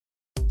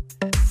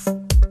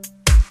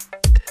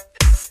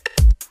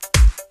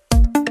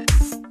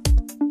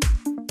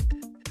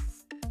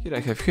Here I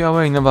have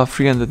HUAWEI Nova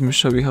 3 and let me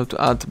show you how to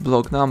add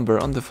block number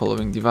on the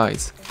following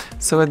device.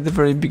 So at the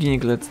very beginning,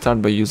 let's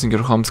start by using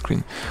your home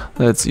screen.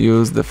 Let's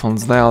use the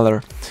phone's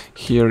dialer.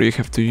 Here you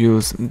have to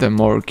use the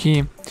more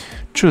key,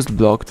 choose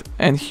blocked,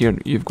 and here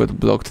you've got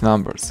blocked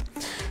numbers.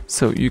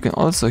 So you can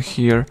also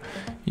here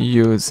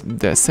use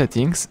the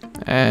settings,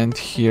 and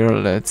here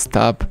let's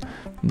tap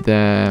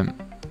the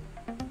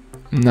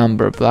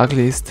number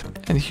blacklist,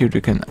 and here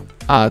you can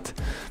add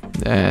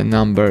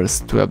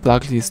numbers to a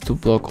blacklist to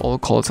block all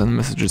calls and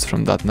messages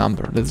from that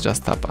number. Let's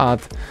just tap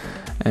add,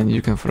 and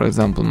you can, for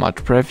example,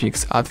 match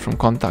prefix, add from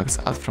contacts,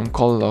 add from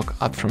call log,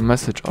 add from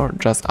message, or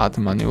just add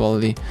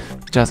manually.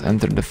 Just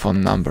enter the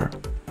phone number.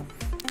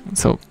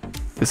 So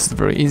this is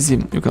very easy.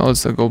 You can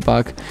also go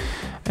back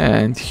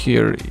and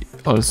here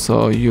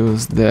also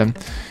use the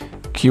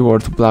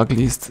keyword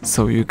blacklist,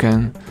 so you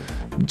can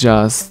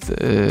just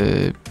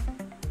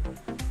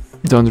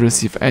don't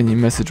receive any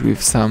message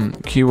with some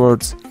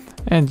keywords.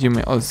 And you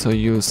may also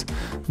use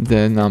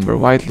the number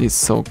whitelist,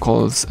 so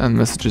calls and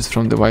messages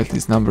from the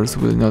whitelist numbers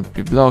will not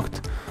be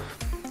blocked.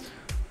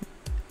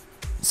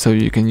 So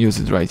you can use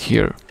it right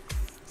here.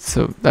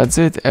 So that's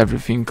it,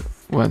 everything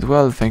went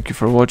well. Thank you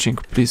for watching.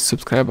 Please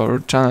subscribe our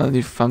channel,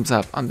 leave thumbs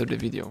up under the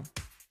video.